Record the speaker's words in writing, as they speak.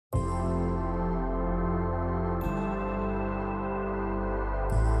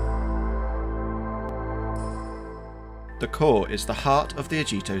The core is the heart of the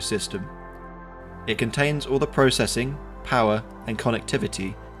AGITO system. It contains all the processing, power and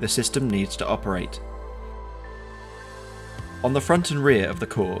connectivity the system needs to operate. On the front and rear of the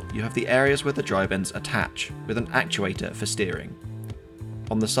core, you have the areas where the drive ends attach, with an actuator for steering.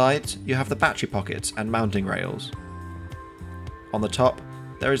 On the sides, you have the battery pockets and mounting rails. On the top,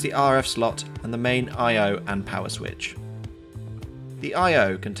 there is the RF slot and the main I/O and power switch. The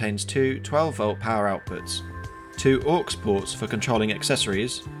I/O contains two 12-volt power outputs, two aux ports for controlling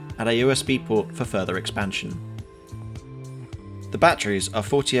accessories, and a USB port for further expansion. The batteries are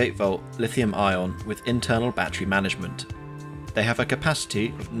 48-volt lithium-ion with internal battery management. They have a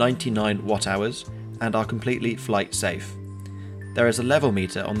capacity of 99 watt-hours and are completely flight safe. There is a level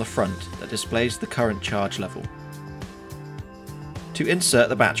meter on the front that displays the current charge level. To insert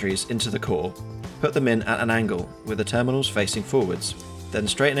the batteries into the core, put them in at an angle with the terminals facing forwards, then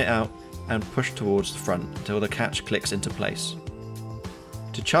straighten it out and push towards the front until the catch clicks into place.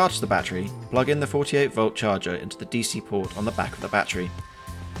 To charge the battery, plug in the 48-volt charger into the DC port on the back of the battery.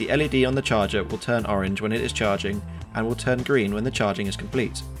 The LED on the charger will turn orange when it is charging and will turn green when the charging is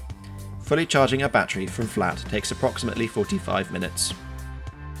complete. Fully charging a battery from flat takes approximately 45 minutes.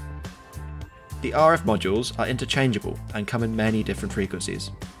 The RF modules are interchangeable and come in many different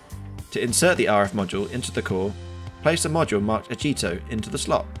frequencies. To insert the RF module into the core, place a module marked AGITO into the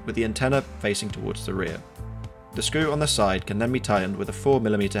slot with the antenna facing towards the rear. The screw on the side can then be tightened with a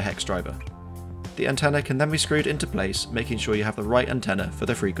 4mm hex driver. The antenna can then be screwed into place, making sure you have the right antenna for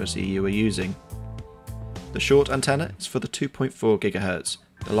the frequency you are using. The short antenna is for the 2.4 GHz,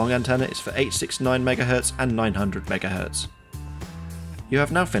 the long antenna is for 869 MHz and 900 MHz. You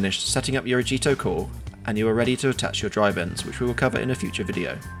have now finished setting up your AGITO core, and you are ready to attach your drive ends, which we will cover in a future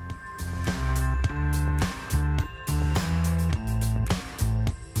video.